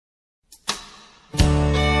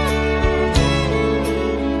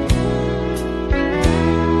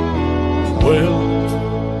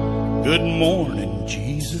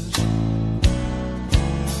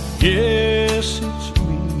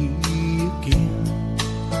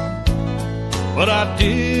but I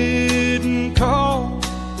didn't call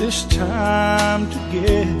this time to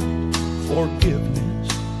get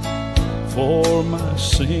forgiveness for my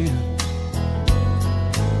sin.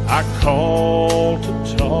 I called to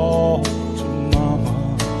talk to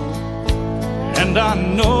Mama, and I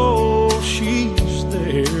know she's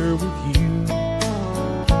there with you.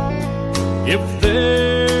 If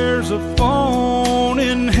there's a phone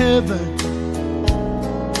in heaven,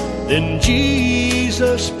 then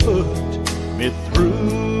Jesus put me through.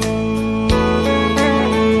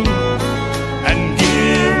 And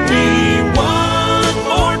give me one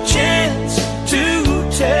more chance to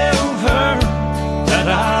tell her that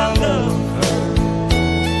I love her.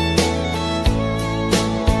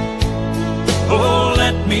 Oh,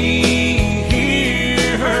 let me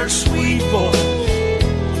hear her sweet voice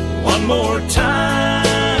one more time.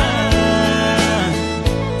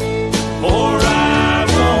 For I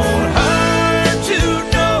want her to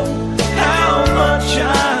know how much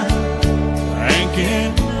I'm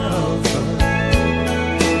thinking of her.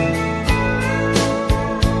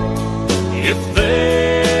 If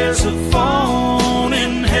there's a phone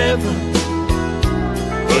in heaven,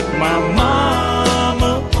 put my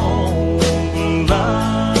mama on the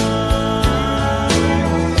line.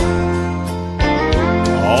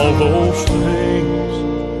 All those things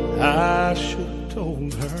I should have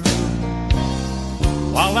told her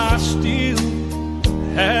while I still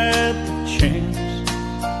had the chance.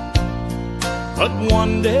 But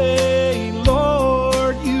one day,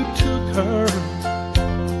 Lord, you took her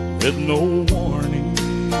with no warning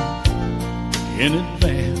in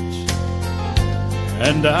advance.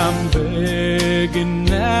 And I'm begging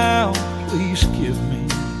now, please give me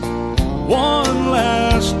one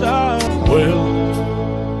last time. Well,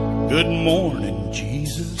 good morning,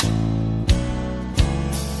 Jesus.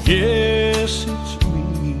 Yes, it's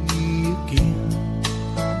me again.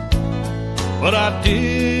 But I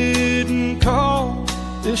didn't call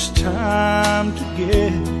this time to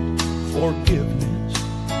get forgiveness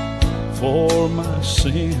for my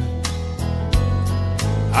sin.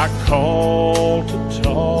 I called to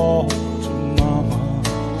talk to Mama,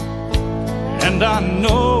 and I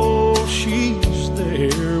know she's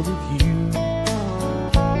there with you.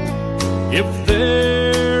 If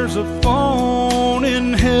there's a phone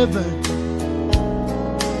in heaven,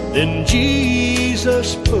 then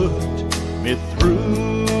Jesus put me through.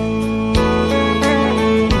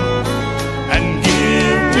 And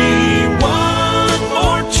give me one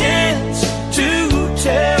more chance to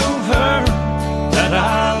tell her that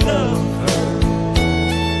I love her.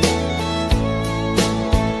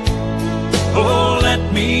 Oh, let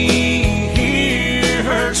me hear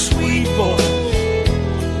her sweet voice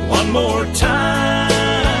one more time.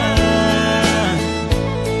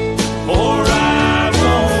 For I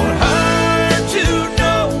want her to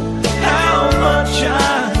know how much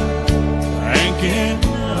I'm thinking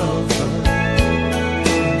of her.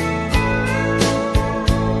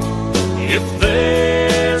 If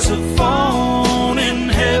there's a phone in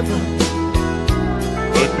heaven,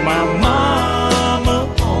 put my mama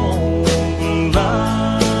on the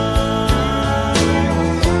line.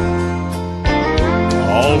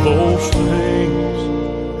 All those things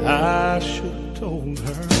I should have told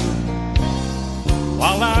her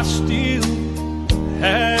while I still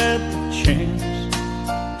had the chance.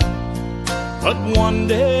 But one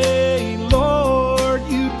day, Lord,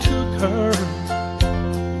 you took her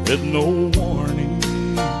with no warning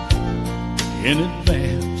in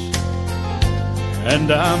advance. And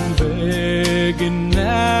I'm begging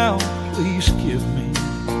now, please give me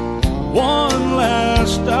one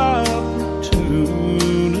last opportunity.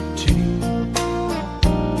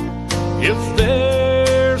 If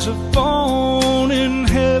there's a phone in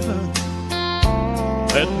heaven,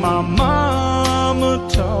 let my mama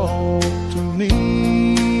talk to me.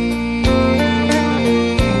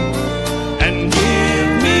 And give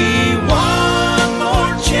me one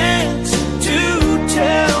more chance to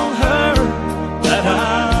tell her that I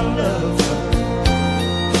love her.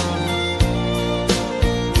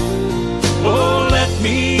 Oh, let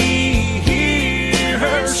me hear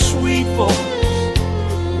her sweet voice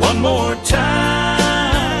one more time.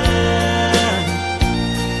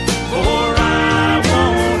 For I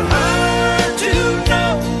want her to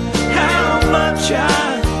know how much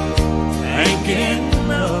I'm thinking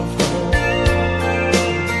of her.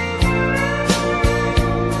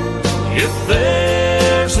 If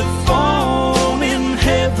there's a phone in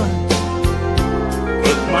heaven,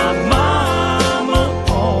 put my mama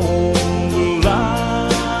on the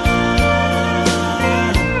line.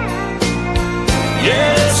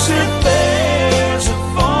 Yes, if there's a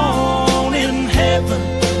phone in heaven,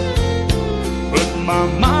 put my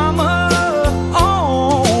mama